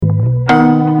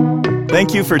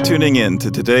Thank you for tuning in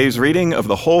to today's reading of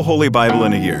the whole Holy Bible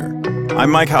in a year. I'm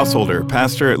Mike Householder,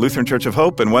 pastor at Lutheran Church of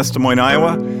Hope in West Des Moines,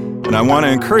 Iowa, and I want to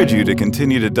encourage you to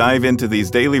continue to dive into these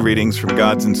daily readings from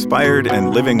God's inspired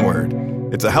and living Word.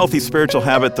 It's a healthy spiritual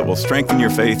habit that will strengthen your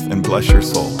faith and bless your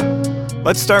soul.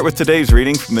 Let's start with today's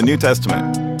reading from the New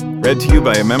Testament, read to you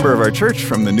by a member of our church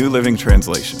from the New Living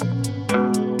Translation.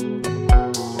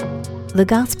 The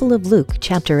Gospel of Luke,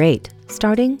 chapter 8,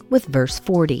 starting with verse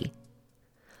 40.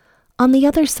 On the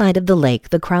other side of the lake,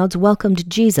 the crowds welcomed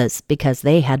Jesus because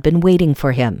they had been waiting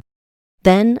for him.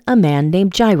 Then a man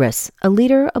named Jairus, a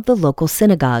leader of the local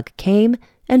synagogue, came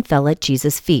and fell at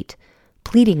Jesus' feet,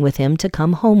 pleading with him to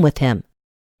come home with him.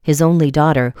 His only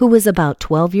daughter, who was about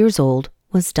 12 years old,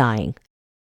 was dying.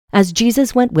 As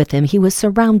Jesus went with him, he was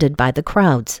surrounded by the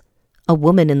crowds. A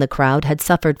woman in the crowd had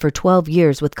suffered for 12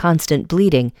 years with constant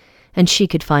bleeding, and she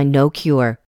could find no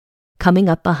cure. Coming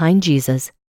up behind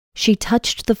Jesus, she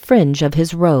touched the fringe of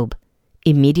his robe.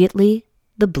 Immediately,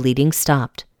 the bleeding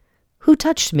stopped. "Who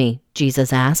touched me?"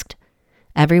 Jesus asked.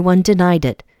 Everyone denied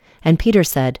it, and Peter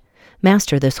said,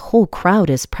 "Master, this whole crowd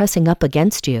is pressing up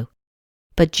against you."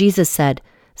 But Jesus said,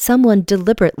 "Someone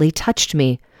deliberately touched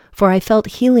me, for I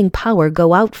felt healing power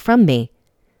go out from me."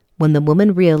 When the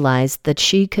woman realized that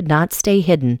she could not stay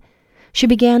hidden, she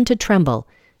began to tremble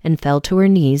and fell to her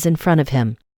knees in front of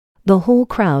him. The whole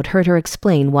crowd heard her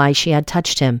explain why she had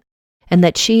touched him, and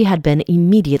that she had been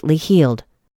immediately healed.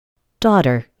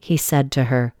 "Daughter," he said to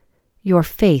her, "your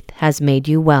faith has made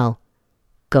you well.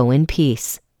 Go in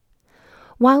peace."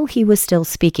 While he was still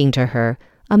speaking to her,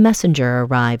 a messenger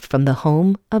arrived from the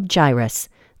home of Jairus,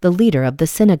 the leader of the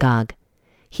synagogue.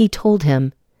 He told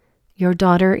him, "Your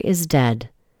daughter is dead.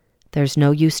 There's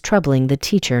no use troubling the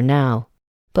teacher now."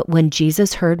 But when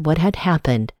Jesus heard what had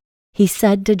happened, he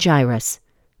said to Jairus,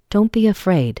 "Don't be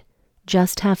afraid,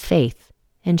 just have faith,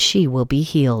 and she will be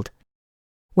healed."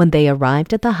 When they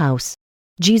arrived at the house,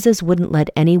 Jesus wouldn't let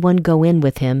anyone go in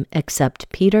with him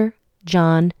except Peter,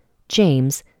 John,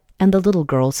 James, and the little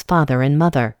girl's father and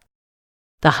mother.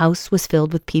 The house was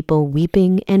filled with people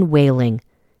weeping and wailing,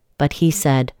 but he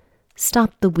said,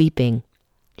 "Stop the weeping.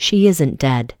 She isn't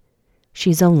dead.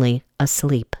 She's only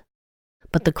asleep."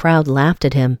 But the crowd laughed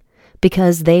at him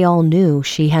because they all knew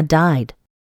she had died.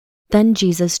 Then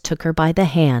Jesus took her by the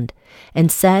hand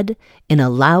and said in a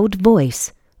loud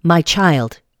voice, "My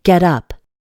child, get up."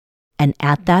 And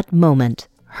at that moment,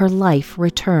 her life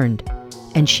returned,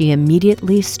 and she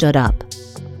immediately stood up.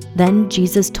 Then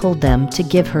Jesus told them to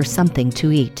give her something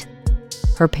to eat.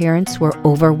 Her parents were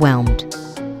overwhelmed,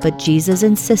 but Jesus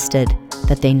insisted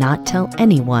that they not tell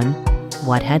anyone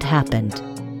what had happened.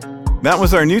 That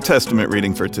was our New Testament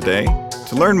reading for today.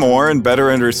 To learn more and better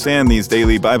understand these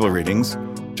daily Bible readings,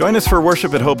 join us for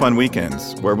worship at Hope on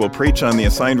weekends, where we'll preach on the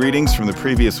assigned readings from the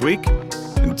previous week,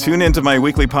 and tune into my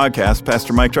weekly podcast,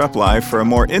 Pastor Mike Drop Live, for a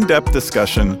more in-depth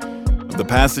discussion of the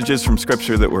passages from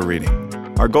Scripture that we're reading.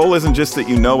 Our goal isn't just that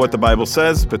you know what the Bible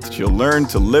says, but that you'll learn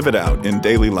to live it out in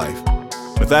daily life.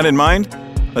 With that in mind,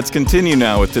 let's continue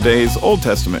now with today's Old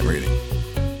Testament reading.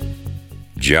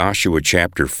 Joshua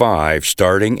chapter 5,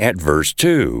 starting at verse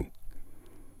 2.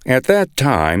 At that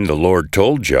time the Lord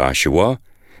told Joshua,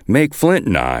 "Make flint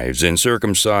knives and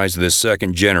circumcise this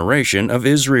second generation of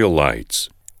Israelites."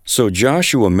 So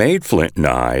Joshua made flint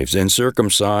knives and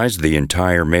circumcised the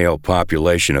entire male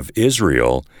population of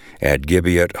Israel at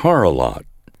Gibeath Haralot.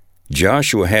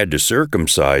 Joshua had to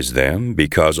circumcise them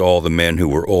because all the men who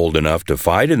were old enough to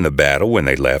fight in the battle when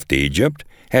they left Egypt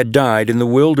had died in the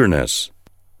wilderness.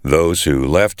 Those who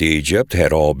left Egypt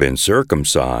had all been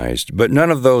circumcised, but none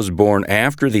of those born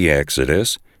after the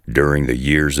Exodus, during the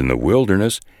years in the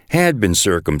wilderness, had been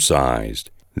circumcised.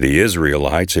 The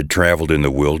Israelites had traveled in the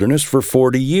wilderness for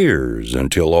 40 years,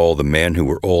 until all the men who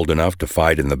were old enough to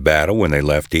fight in the battle when they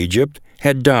left Egypt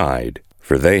had died.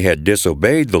 For they had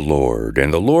disobeyed the Lord,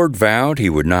 and the Lord vowed he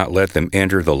would not let them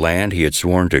enter the land he had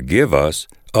sworn to give us,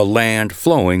 a land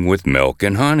flowing with milk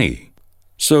and honey.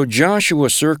 So Joshua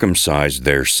circumcised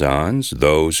their sons,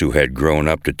 those who had grown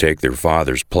up to take their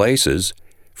fathers' places,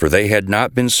 for they had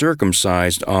not been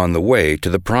circumcised on the way to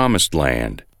the promised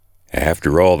land.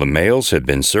 After all the males had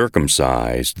been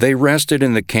circumcised, they rested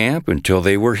in the camp until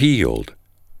they were healed.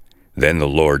 Then the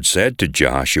Lord said to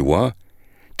Joshua,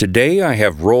 "Today I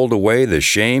have rolled away the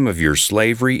shame of your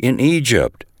slavery in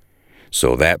Egypt."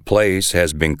 So that place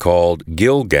has been called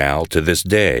Gilgal to this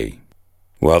day.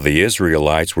 While the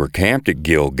Israelites were camped at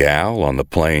Gilgal on the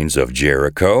plains of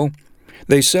Jericho,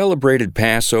 they celebrated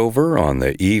Passover on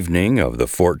the evening of the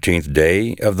 14th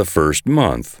day of the first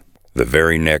month. The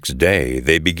very next day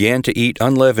they began to eat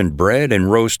unleavened bread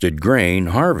and roasted grain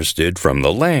harvested from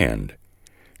the land.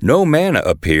 No manna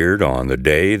appeared on the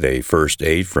day they first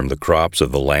ate from the crops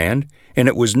of the land, and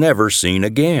it was never seen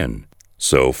again.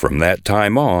 So from that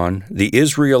time on, the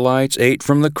Israelites ate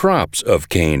from the crops of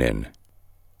Canaan.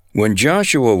 When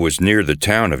Joshua was near the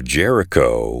town of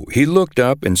Jericho, he looked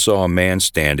up and saw a man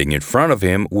standing in front of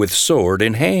him with sword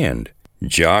in hand.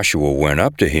 Joshua went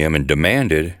up to him and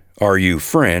demanded, "Are you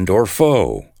friend or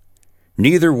foe?"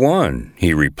 "Neither one,"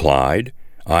 he replied.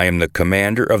 "I am the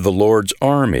commander of the Lord's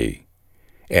army."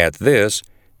 At this,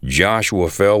 Joshua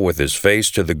fell with his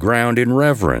face to the ground in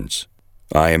reverence.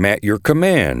 "I am at your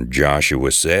command,"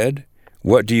 Joshua said.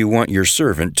 "What do you want your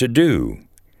servant to do?"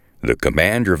 The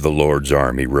commander of the Lord's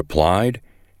army replied,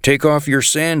 "Take off your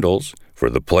sandals, for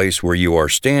the place where you are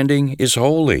standing is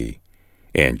holy."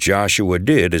 And Joshua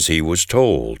did as he was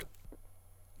told.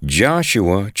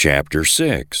 Joshua chapter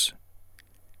 6.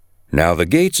 Now the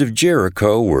gates of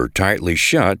Jericho were tightly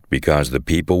shut because the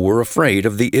people were afraid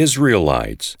of the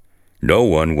Israelites. No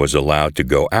one was allowed to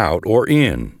go out or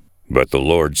in. But the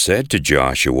Lord said to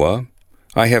Joshua,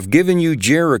 "I have given you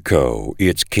Jericho,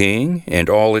 its king, and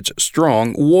all its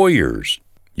strong warriors.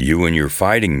 You and your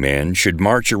fighting men should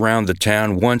march around the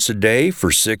town once a day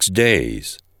for 6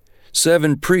 days.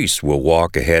 7 priests will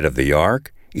walk ahead of the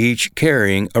ark, each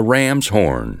carrying a ram's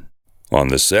horn. On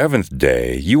the 7th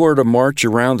day, you are to march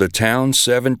around the town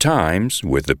 7 times,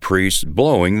 with the priests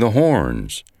blowing the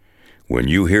horns. When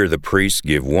you hear the priests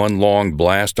give one long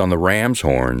blast on the ram's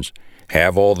horns,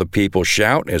 have all the people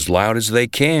shout as loud as they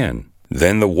can.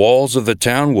 Then the walls of the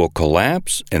town will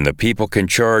collapse, and the people can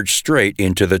charge straight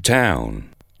into the town."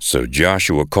 So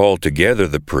Joshua called together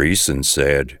the priests and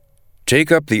said,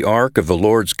 "Take up the ark of the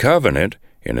Lord's covenant,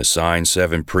 and assign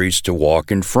 7 priests to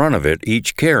walk in front of it,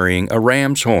 each carrying a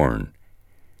ram's horn."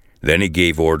 Then he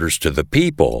gave orders to the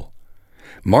people,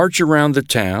 "March around the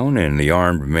town, and the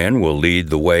armed men will lead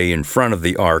the way in front of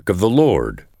the ark of the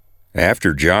Lord."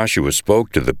 After Joshua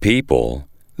spoke to the people,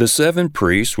 the 7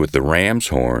 priests with the ram's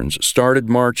horns started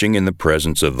marching in the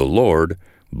presence of the Lord,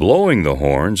 blowing the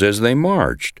horns as they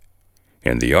marched.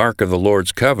 And the ark of the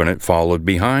Lord's covenant followed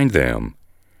behind them.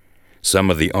 Some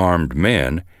of the armed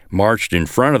men marched in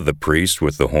front of the priests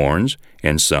with the horns,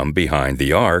 and some behind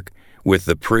the ark, with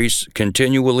the priests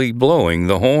continually blowing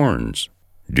the horns.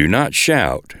 "Do not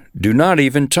shout, do not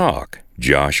even talk,"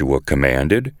 Joshua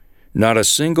commanded. "Not a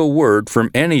single word from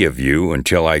any of you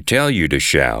until I tell you to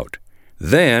shout.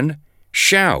 Then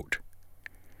shout."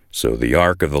 So the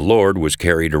ark of the Lord was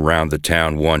carried around the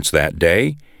town once that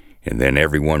day, and then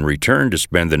everyone returned to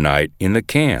spend the night in the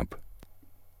camp.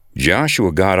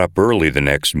 Joshua got up early the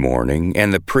next morning,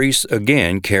 and the priests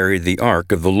again carried the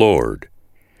ark of the Lord.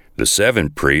 The 7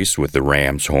 priests with the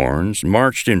ram's horns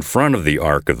marched in front of the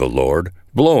ark of the Lord,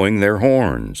 blowing their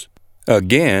horns.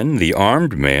 Again, the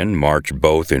armed men marched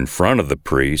both in front of the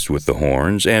priests with the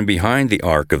horns and behind the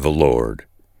ark of the Lord.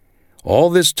 All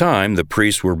this time the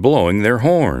priests were blowing their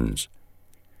horns.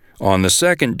 On the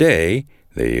 2nd day,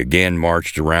 they again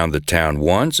marched around the town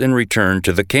once and returned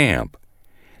to the camp.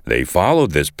 They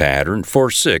followed this pattern for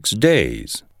 6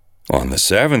 days. On the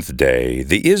 7th day,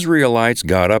 the Israelites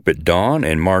got up at dawn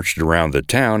and marched around the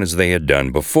town as they had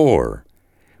done before.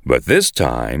 But this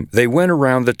time, they went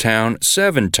around the town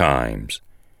 7 times.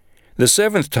 The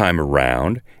 7th time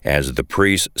around, as the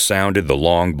priests sounded the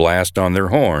long blast on their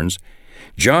horns,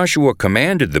 Joshua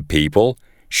commanded the people,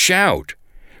 "Shout,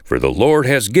 for the Lord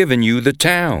has given you the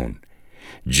town.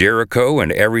 Jericho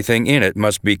and everything in it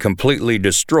must be completely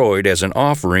destroyed as an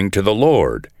offering to the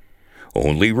Lord.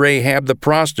 Only Rahab the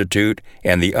prostitute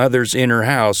and the others in her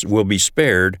house will be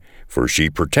spared, for she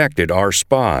protected our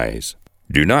spies.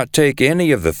 Do not take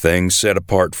any of the things set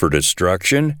apart for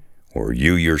destruction, or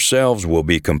you yourselves will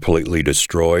be completely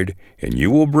destroyed, and you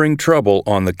will bring trouble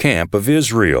on the camp of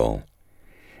Israel.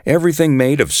 Everything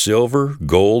made of silver,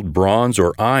 gold, bronze,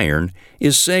 or iron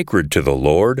is sacred to the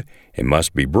Lord and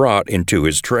must be brought into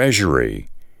his treasury."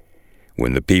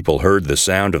 When the people heard the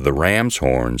sound of the ram's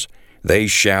horns, they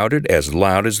shouted as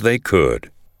loud as they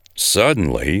could.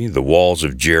 Suddenly, the walls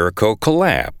of Jericho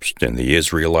collapsed, and the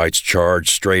Israelites charged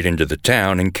straight into the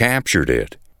town and captured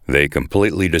it. They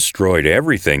completely destroyed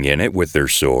everything in it with their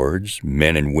swords,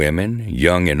 men and women,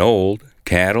 young and old,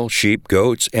 cattle, sheep,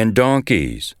 goats, and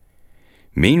donkeys.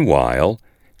 Meanwhile,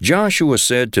 Joshua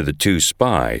said to the 2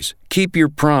 spies, "Keep your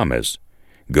promise.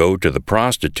 Go to the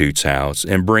prostitute's house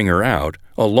and bring her out,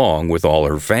 along with all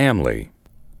her family."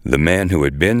 The men who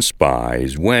had been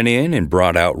spies went in and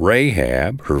brought out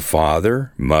Rahab, her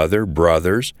father, mother,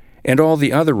 brothers, and all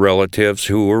the other relatives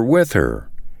who were with her.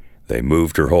 They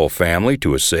moved her whole family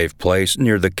to a safe place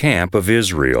near the camp of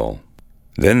Israel.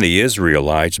 Then the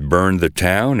Israelites burned the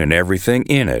town and everything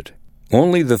in it.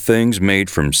 Only the things made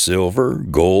from silver,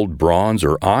 gold, bronze,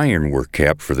 or iron were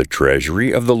kept for the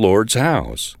treasury of the Lord's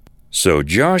house. So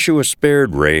Joshua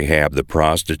spared Rahab the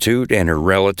prostitute and her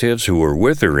relatives who were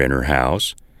with her in her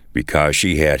house, because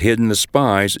she had hidden the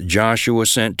spies Joshua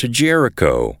sent to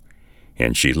Jericho,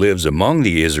 and she lives among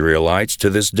the Israelites to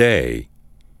this day.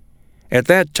 At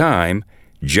that time,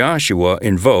 Joshua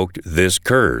invoked this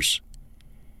curse.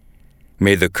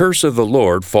 May the curse of the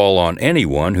Lord fall on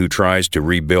anyone who tries to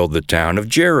rebuild the town of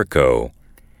Jericho.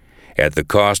 At the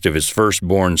cost of his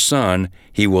firstborn son,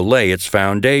 he will lay its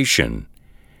foundation.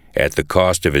 At the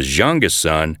cost of his youngest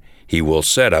son, he will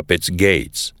set up its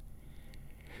gates.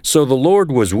 So the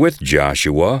Lord was with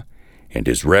Joshua, and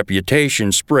his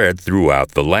reputation spread throughout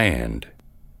the land.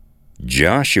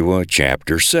 Joshua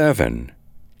chapter 7.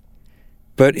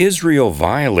 But Israel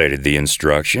violated the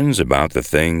instructions about the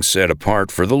things set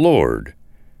apart for the Lord.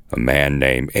 A man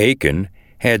named Achan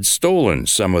had stolen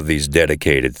some of these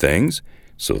dedicated things,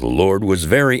 so the Lord was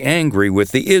very angry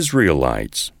with the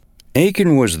Israelites.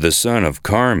 Achan was the son of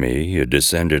Carmi, a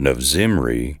descendant of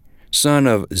Zimri, son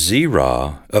of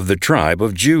Zerah of the tribe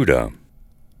of Judah.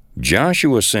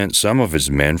 Joshua sent some of his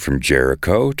men from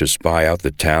Jericho to spy out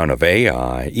the town of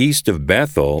Ai, east of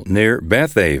Bethel, near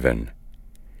Bethaven.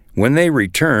 When they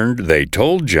returned, they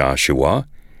told Joshua,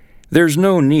 "There's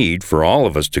no need for all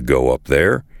of us to go up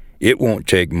there. It won't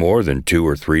take more than 2,000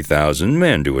 or 3,000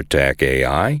 men to attack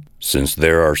Ai. Since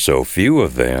there are so few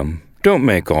of them, don't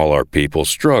make all our people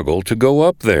struggle to go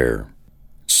up there."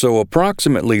 So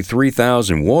approximately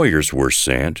 3,000 warriors were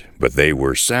sent, but they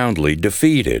were soundly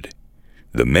defeated.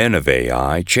 The men of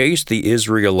Ai chased the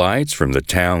Israelites from the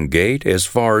town gate as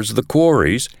far as the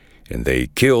quarries, and they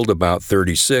killed about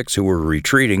 36 who were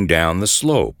retreating down the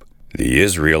slope. The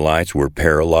Israelites were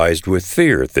paralyzed with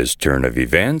fear at this turn of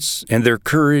events, and their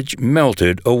courage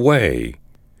melted away.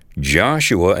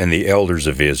 Joshua and the elders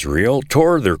of Israel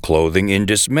tore their clothing in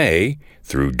dismay,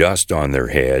 threw dust on their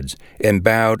heads, and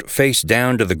bowed face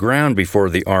down to the ground before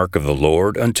the ark of the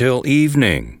Lord until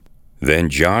evening. Then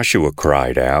Joshua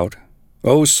cried out,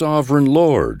 "O sovereign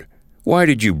Lord, why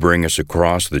did you bring us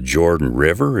across the Jordan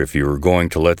River if you were going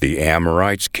to let the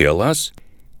Amorites kill us?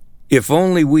 If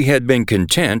only we had been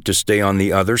content to stay on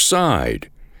the other side.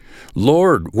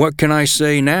 Lord, what can I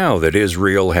say now that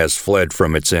Israel has fled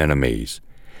from its enemies?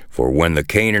 For when the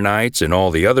Canaanites and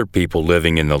all the other people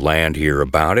living in the land hear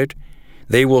about it,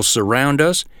 they will surround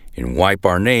us and wipe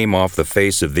our name off the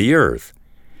face of the earth.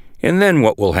 And then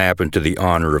what will happen to the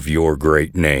honor of your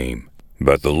great name?"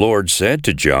 But the Lord said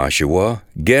to Joshua,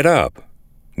 "Get up.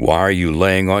 Why are you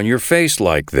laying on your face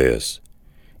like this?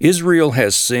 Israel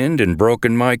has sinned and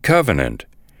broken my covenant.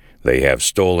 They have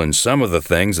stolen some of the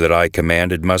things that I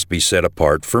commanded must be set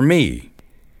apart for me.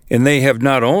 And they have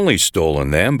not only stolen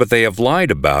them, but they have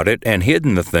lied about it and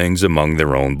hidden the things among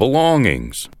their own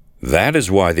belongings. That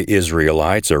is why the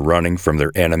Israelites are running from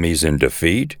their enemies in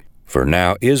defeat, for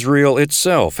now Israel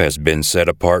itself has been set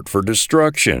apart for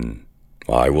destruction.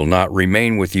 I will not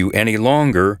remain with you any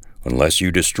longer unless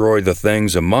you destroy the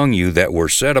things among you that were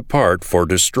set apart for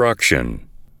destruction.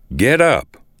 Get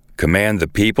up, command the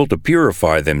people to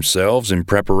purify themselves in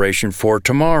preparation for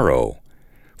tomorrow.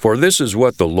 For this is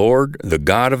what the Lord, the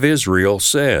God of Israel,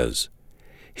 says.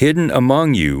 Hidden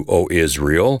among you, O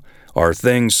Israel, are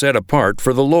things set apart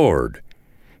for the Lord.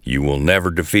 You will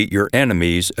never defeat your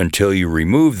enemies until you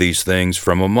remove these things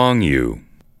from among you.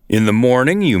 In the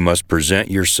morning you must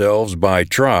present yourselves by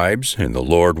tribes, and the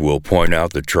Lord will point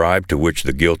out the tribe to which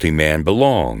the guilty man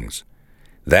belongs.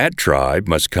 That tribe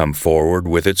must come forward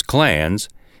with its clans,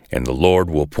 and the Lord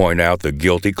will point out the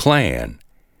guilty clan.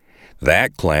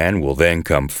 That clan will then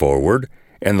come forward,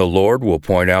 and the Lord will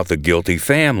point out the guilty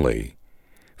family.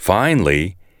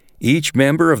 Finally, each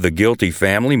member of the guilty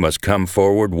family must come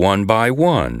forward one by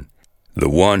one. The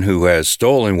one who has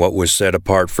stolen what was set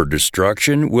apart for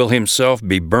destruction will himself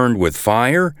be burned with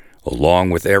fire,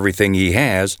 along with everything he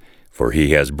has, for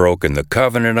he has broken the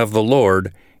covenant of the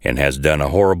Lord and has done a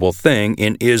horrible thing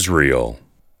in Israel.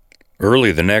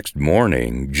 Early the next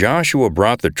morning, Joshua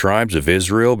brought the tribes of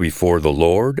Israel before the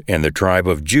Lord, and the tribe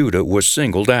of Judah was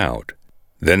singled out.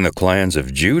 Then the clans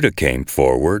of Judah came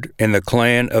forward, and the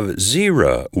clan of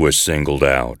Zerah was singled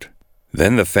out.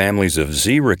 Then the families of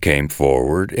Zerah came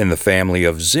forward, and the family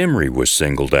of Zimri was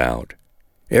singled out.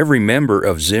 Every member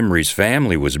of Zimri's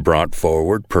family was brought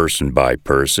forward person by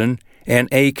person,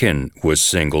 and Achan was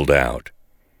singled out.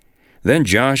 Then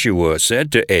Joshua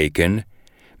said to Achan,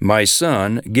 "My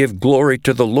son, give glory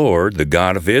to the Lord, the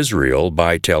God of Israel,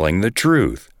 by telling the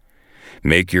truth.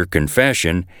 Make your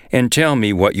confession and tell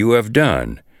me what you have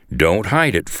done. Don't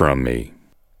hide it from me."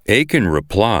 Achan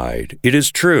replied, "It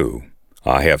is true.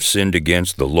 I have sinned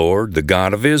against the Lord, the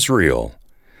God of Israel.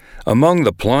 Among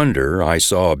the plunder I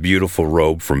saw a beautiful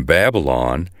robe from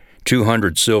Babylon,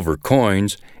 200 silver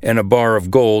coins, and a bar of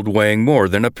gold weighing more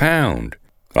than a pound.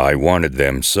 I wanted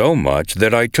them so much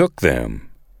that I took them.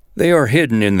 They are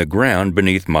hidden in the ground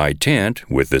beneath my tent,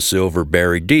 with the silver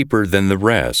buried deeper than the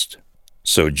rest."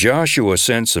 So Joshua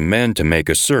sent some men to make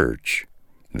a search.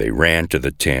 They ran to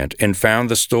the tent and found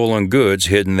the stolen goods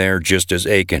hidden there just as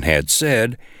Achan had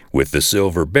said, with the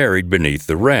silver buried beneath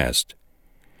the rest.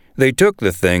 They took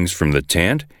the things from the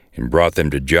tent and brought them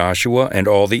to Joshua and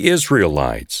all the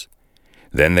Israelites.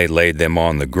 Then they laid them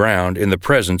on the ground in the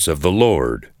presence of the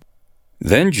Lord.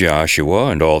 Then Joshua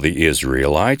and all the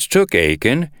Israelites took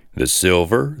Achan, the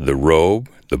silver, the robe,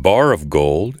 the bar of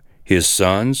gold, his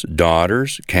sons,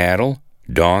 daughters, cattle,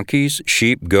 donkeys,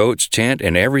 sheep, goats, tent,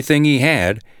 and everything he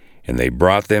had, and they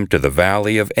brought them to the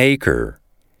valley of Achor.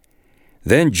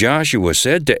 Then Joshua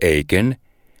said to Achan,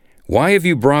 "Why have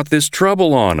you brought this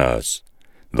trouble on us?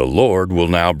 The Lord will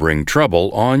now bring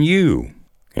trouble on you."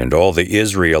 And all the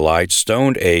Israelites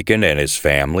stoned Achan and his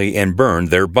family and burned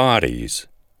their bodies.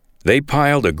 They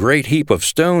piled a great heap of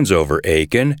stones over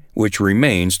Achan, which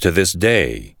remains to this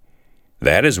day.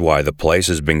 That is why the place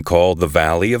has been called the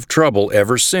Valley of Trouble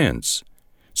ever since.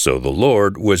 So the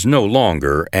Lord was no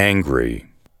longer angry.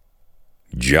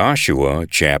 Joshua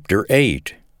chapter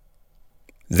 8.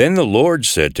 Then the Lord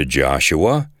said to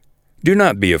Joshua, "Do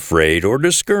not be afraid or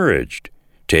discouraged.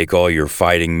 Take all your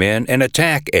fighting men and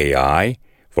attack Ai,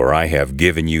 for I have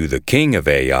given you the king of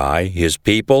Ai, his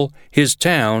people, his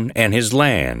town, and his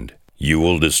land. You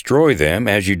will destroy them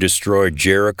as you destroyed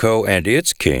Jericho and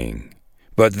its king.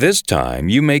 But this time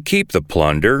you may keep the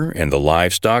plunder and the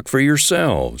livestock for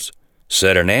yourselves.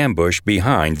 Set an ambush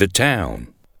behind the town."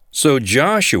 So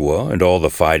Joshua and all the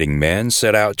fighting men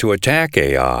set out to attack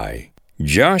Ai.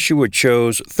 Joshua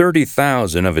chose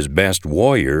 30,000 of his best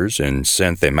warriors and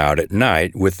sent them out at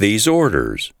night with these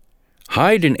orders: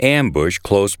 "Hide in ambush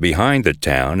close behind the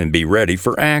town and be ready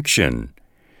for action.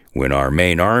 When our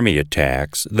main army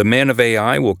attacks, the men of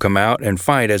Ai will come out and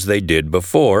fight as they did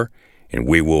before, and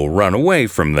we will run away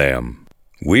from them.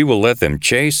 We will let them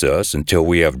chase us until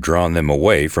we have drawn them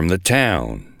away from the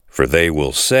town. For they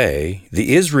will say,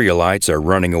 'The Israelites are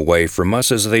running away from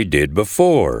us as they did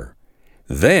before.'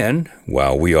 Then,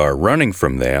 while we are running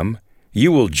from them,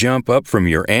 you will jump up from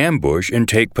your ambush and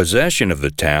take possession of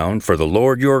the town, for the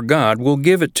Lord your God will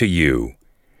give it to you.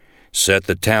 Set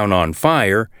the town on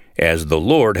fire, as the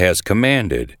Lord has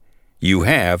commanded. You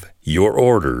have your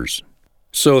orders."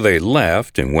 So they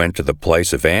left and went to the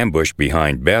place of ambush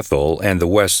behind Bethel and the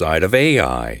west side of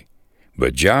Ai.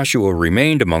 But Joshua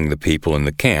remained among the people in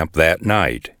the camp that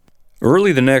night.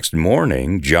 Early the next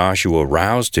morning, Joshua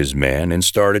roused his men and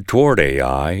started toward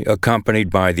Ai, accompanied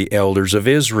by the elders of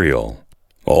Israel.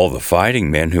 All the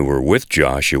fighting men who were with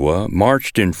Joshua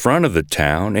marched in front of the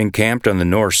town and camped on the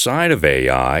north side of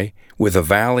Ai, with a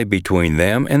valley between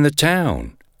them and the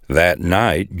town. That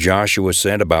night, Joshua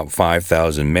sent about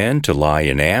 5,000 men to lie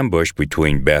in ambush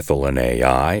between Bethel and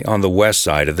Ai on the west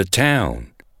side of the town.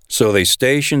 So they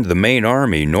stationed the main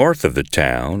army north of the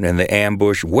town and the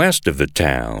ambush west of the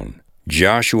town.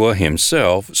 Joshua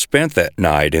himself spent that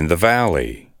night in the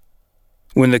valley.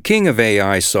 When the king of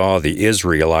Ai saw the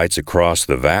Israelites across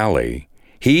the valley,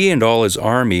 he and all his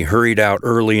army hurried out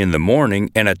early in the morning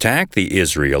and attacked the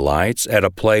Israelites at a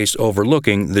place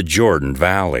overlooking the Jordan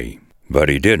Valley. But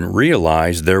he didn't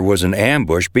realize there was an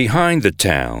ambush behind the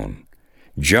town.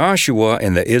 Joshua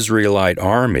and the Israelite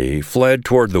army fled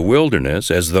toward the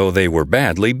wilderness as though they were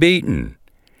badly beaten.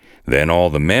 Then all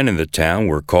the men in the town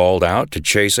were called out to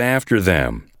chase after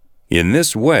them. In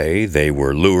this way they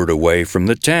were lured away from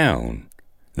the town.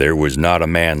 There was not a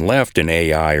man left in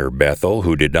Ai or Bethel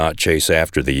who did not chase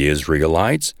after the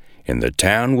Israelites, and the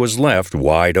town was left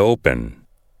wide open.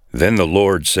 Then the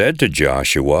Lord said to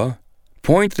Joshua,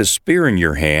 "Point the spear in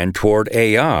your hand toward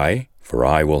Ai, for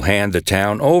I will hand the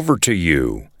town over to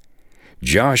you."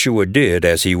 Joshua did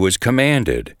as he was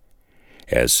commanded.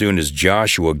 As soon as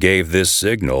Joshua gave this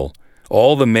signal,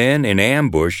 all the men in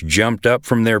ambush jumped up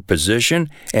from their position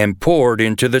and poured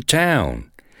into the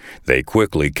town. They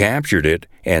quickly captured it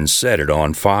and set it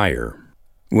on fire.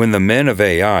 When the men of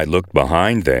Ai looked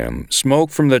behind them,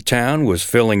 smoke from the town was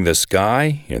filling the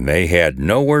sky, and they had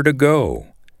nowhere to go.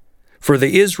 For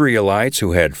the Israelites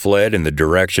who had fled in the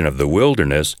direction of the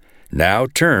wilderness now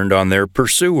turned on their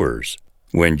pursuers.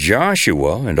 When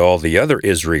Joshua and all the other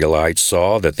Israelites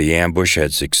saw that the ambush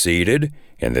had succeeded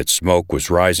and that smoke was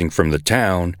rising from the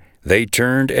town, they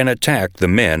turned and attacked the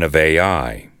men of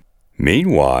Ai.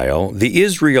 Meanwhile, the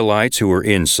Israelites who were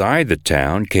inside the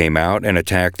town came out and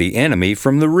attacked the enemy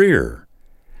from the rear.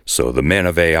 So the men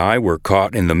of Ai were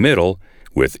caught in the middle,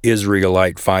 with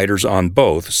Israelite fighters on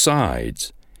both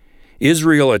sides.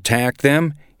 Israel attacked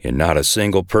them, and not a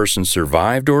single person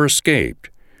survived or escaped.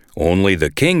 Only the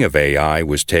king of Ai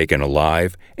was taken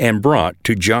alive and brought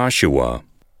to Joshua.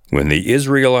 When the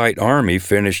Israelite army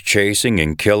finished chasing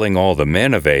and killing all the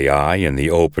men of Ai in the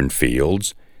open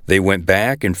fields, they went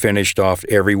back and finished off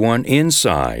everyone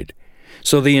inside.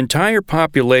 So the entire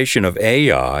population of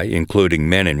Ai, including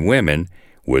men and women,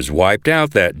 was wiped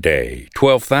out that day,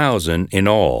 12,000 in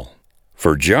all.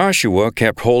 For Joshua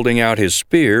kept holding out his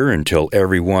spear until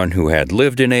everyone who had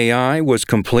lived in Ai was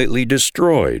completely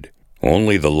destroyed.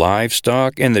 Only the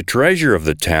livestock and the treasure of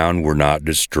the town were not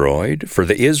destroyed, for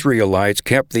the Israelites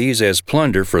kept these as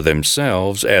plunder for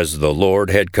themselves, as the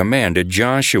Lord had commanded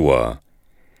Joshua.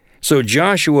 So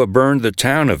Joshua burned the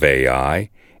town of Ai,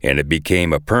 and it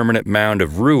became a permanent mound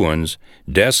of ruins,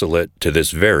 desolate to this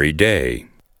very day.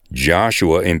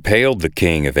 Joshua impaled the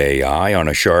king of Ai on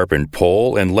a sharpened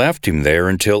pole and left him there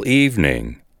until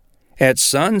evening. At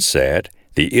sunset,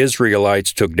 the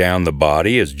Israelites took down the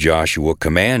body as Joshua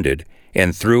commanded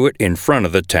and threw it in front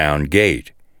of the town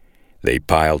gate. They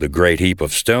piled a great heap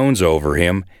of stones over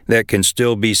him that can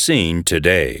still be seen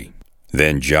today.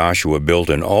 Then Joshua built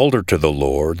an altar to the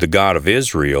Lord, the God of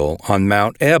Israel, on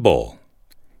Mount Ebal.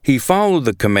 He followed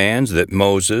the commands that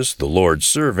Moses, the Lord's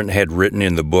servant, had written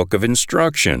in the book of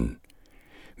instruction.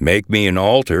 Make me an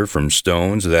altar from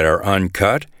stones that are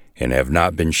uncut and have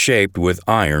not been shaped with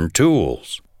iron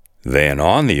tools. Then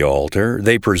on the altar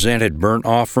they presented burnt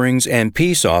offerings and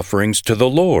peace offerings to the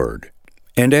Lord.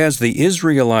 And as the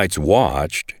Israelites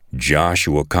watched,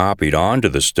 Joshua copied onto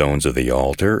the stones of the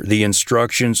altar the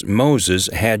instructions Moses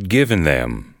had given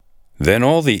them. Then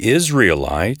all the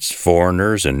Israelites,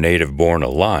 foreigners and native-born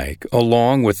alike,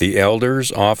 along with the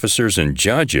elders, officers, and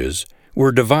judges,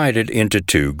 were divided into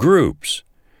two groups.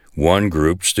 One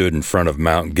group stood in front of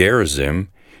Mount Gerizim,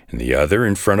 and the other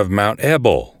in front of Mount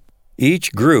Ebal.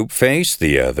 Each group faced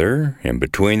the other, and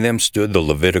between them stood the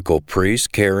Levitical priests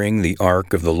carrying the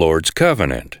Ark of the Lord's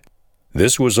covenant.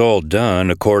 This was all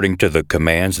done according to the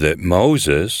commands that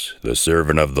Moses, the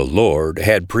servant of the Lord,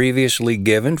 had previously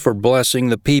given for blessing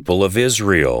the people of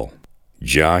Israel.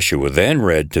 Joshua then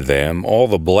read to them all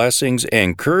the blessings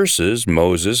and curses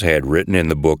Moses had written in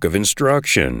the book of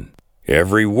instruction.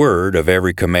 Every word of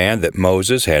every command that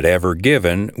Moses had ever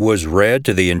given was read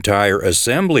to the entire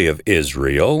assembly of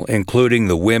Israel, including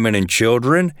the women and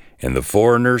children and the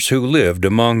foreigners who lived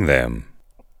among them.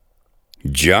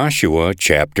 Joshua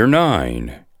chapter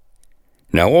 9.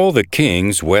 Now all the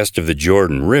kings west of the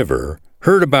Jordan River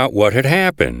heard about what had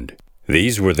happened.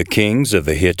 These were the kings of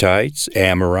the Hittites,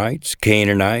 Amorites,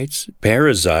 Canaanites,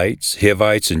 Perizzites,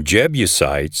 Hivites, and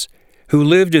Jebusites, who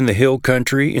lived in the hill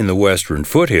country in the western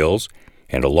foothills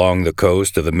and along the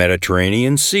coast of the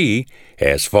Mediterranean Sea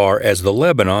as far as the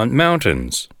Lebanon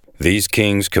mountains. These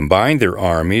kings combined their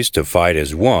armies to fight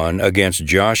as one against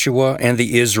Joshua and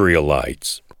the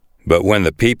Israelites. But when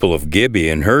the people of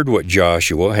Gibeon heard what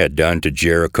Joshua had done to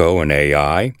Jericho and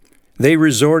Ai, they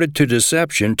resorted to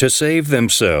deception to save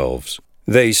themselves.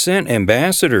 They sent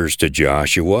ambassadors to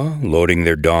Joshua, loading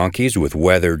their donkeys with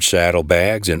weathered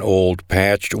saddlebags and old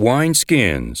patched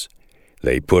wineskins.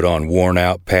 They put on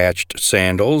worn-out patched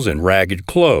sandals and ragged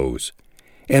clothes,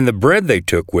 and the bread they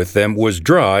took with them was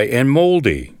dry and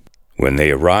moldy. When they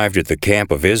arrived at the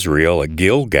camp of Israel at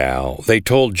Gilgal, they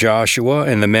told Joshua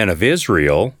and the men of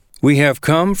Israel, "We have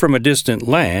come from a distant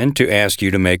land to ask you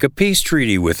to make a peace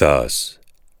treaty with us."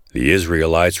 The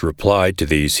Israelites replied to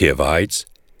these Hivites,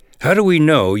 "How do we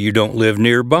know you don't live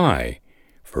nearby?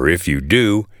 For if you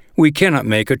do, we cannot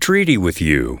make a treaty with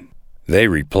you." They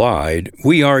replied,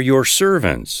 "We are your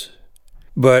servants."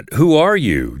 "But who are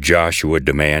you?" Joshua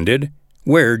demanded.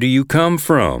 "Where do you come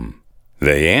from?"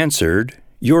 They answered,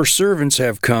 "Your servants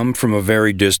have come from a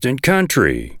very distant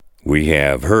country. We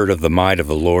have heard of the might of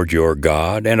the Lord your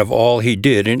God and of all he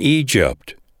did in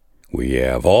Egypt. We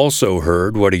have also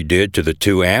heard what he did to the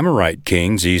two Amorite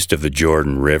kings east of the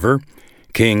Jordan River,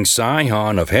 King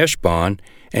Sihon of Heshbon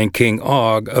and King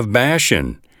Og of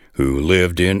Bashan, who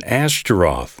lived in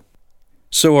Ashtaroth.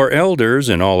 So our elders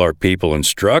and all our people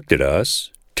instructed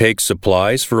us, take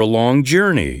supplies for a long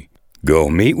journey. Go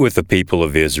meet with the people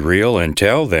of Israel and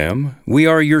tell them, we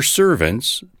are your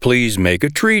servants, please make a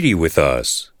treaty with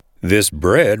us. This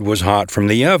bread was hot from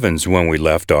the ovens when we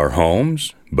left our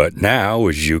homes, but now,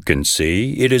 as you can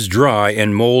see, it is dry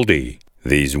and moldy.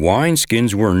 These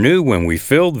wineskins were new when we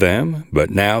filled them, but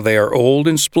now they are old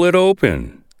and split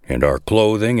open, and our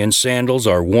clothing and sandals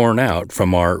are worn out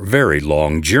from our very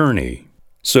long journey."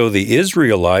 So the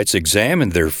Israelites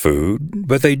examined their food,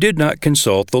 but they did not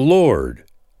consult the Lord.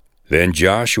 Then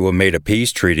Joshua made a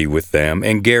peace treaty with them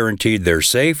and guaranteed their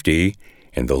safety,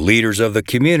 and the leaders of the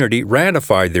community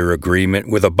ratified their agreement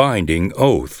with a binding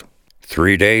oath.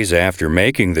 3 days after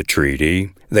making the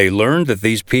treaty, they learned that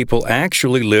these people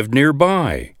actually lived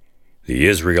nearby. The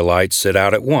Israelites set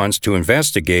out at once to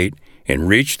investigate and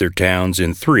reached their towns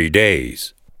in 3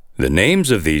 days. The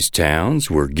names of these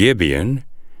towns were Gibeon,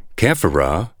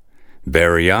 Kephirah,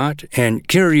 Beeriot, and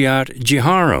Kiriath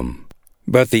Jearim.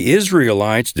 But the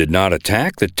Israelites did not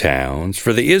attack the towns,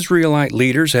 for the Israelite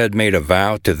leaders had made a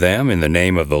vow to them in the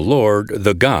name of the Lord,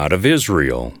 the God of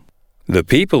Israel. The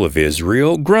people of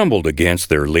Israel grumbled against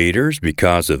their leaders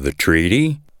because of the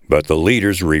treaty, but the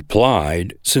leaders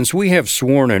replied, "Since we have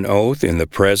sworn an oath in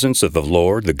the presence of the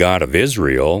Lord, the God of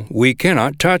Israel, we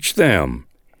cannot touch them.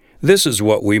 This is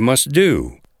what we must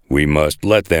do. We must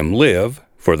let them live,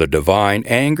 for the divine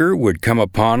anger would come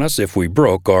upon us if we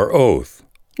broke our oath.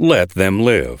 Let them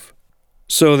live."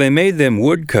 So they made them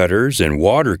woodcutters and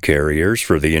water carriers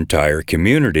for the entire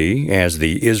community, as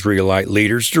the Israelite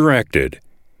leaders directed.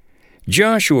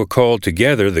 Joshua called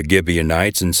together the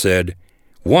Gibeonites and said,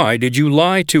 "Why did you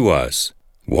lie to us?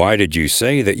 Why did you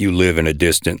say that you live in a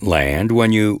distant land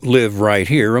when you live right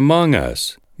here among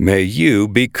us? May you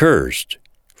be cursed.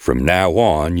 From now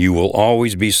on you will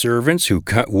always be servants who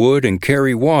cut wood and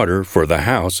carry water for the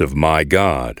house of my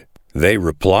God." They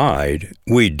replied,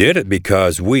 "We did it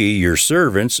because we, your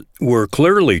servants, were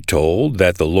clearly told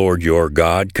that the Lord your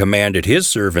God commanded his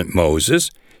servant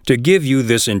Moses to give you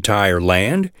this entire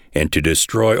land and to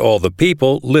destroy all the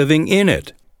people living in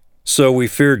it. So we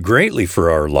feared greatly for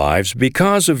our lives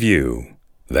because of you.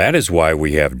 That is why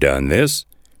we have done this.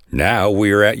 Now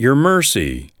we are at your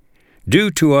mercy.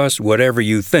 Do to us whatever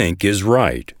you think is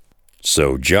right."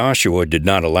 So Joshua did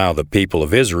not allow the people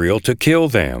of Israel to kill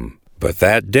them. But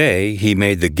that day he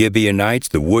made the Gibeonites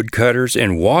the woodcutters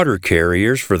and water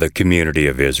carriers for the community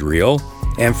of Israel,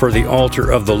 and for the altar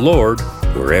of the Lord,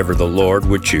 wherever the Lord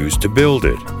would choose to build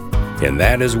it. And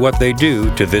that is what they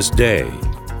do to this day.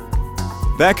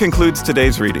 That concludes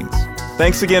today's readings.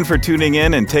 Thanks again for tuning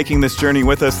in and taking this journey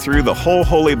with us through the whole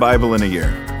Holy Bible in a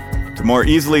year. To more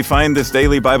easily find this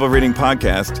daily Bible reading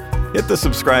podcast, hit the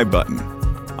subscribe button.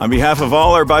 On behalf of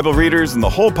all our Bible readers and the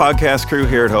whole podcast crew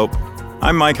here at Hope,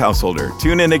 I'm Mike Householder.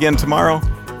 Tune in again tomorrow,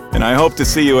 and I hope to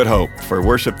see you at Hope for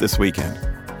worship this weekend.